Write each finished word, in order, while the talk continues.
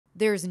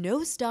There's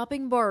no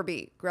stopping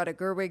Barbie. Greta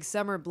Gerwig's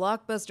summer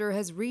blockbuster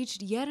has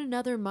reached yet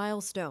another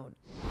milestone.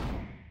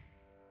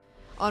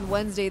 On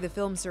Wednesday, the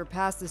film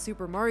surpassed the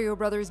Super Mario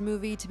Bros.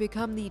 Movie to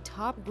become the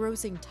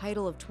top-grossing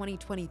title of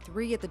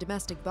 2023 at the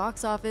domestic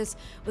box office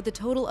with a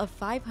total of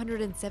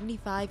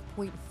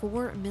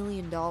 $575.4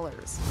 million.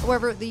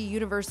 However, the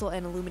Universal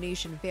and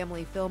Illumination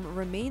family film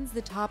remains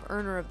the top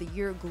earner of the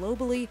year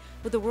globally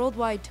with a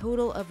worldwide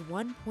total of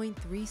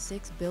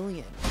 $1.36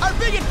 billion. Our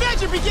big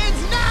adventure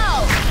begins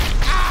now!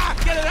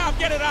 Get it up,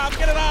 get it up,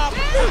 get it up!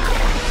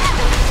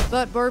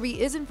 But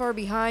Barbie isn't far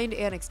behind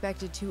and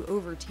expected to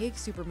overtake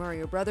Super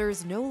Mario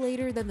Bros. No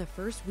later than the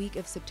first week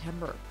of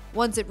September.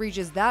 Once it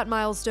reaches that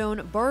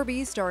milestone,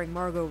 Barbie, starring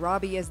Margot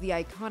Robbie as the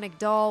iconic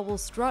doll, will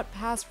strut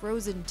past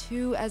Frozen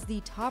 2 as the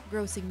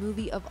top-grossing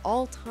movie of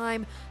all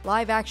time,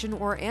 live-action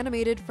or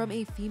animated from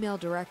a female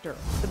director.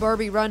 The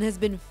Barbie run has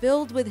been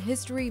filled with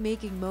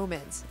history-making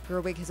moments.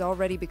 Gerwig has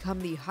already become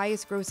the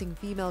highest-grossing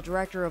female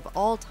director of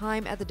all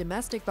time at the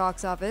domestic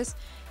box office,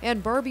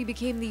 and Barbie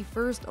became the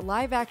first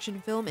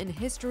live-action film in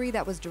history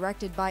that was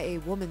directed by a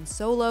woman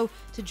solo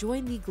to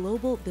join the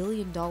global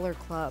billion-dollar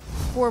club.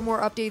 For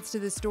more updates to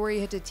this story,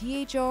 head to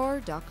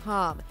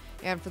THR.com.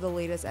 And for the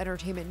latest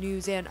entertainment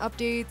news and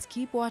updates,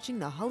 keep watching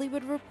the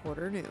Hollywood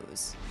Reporter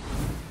News.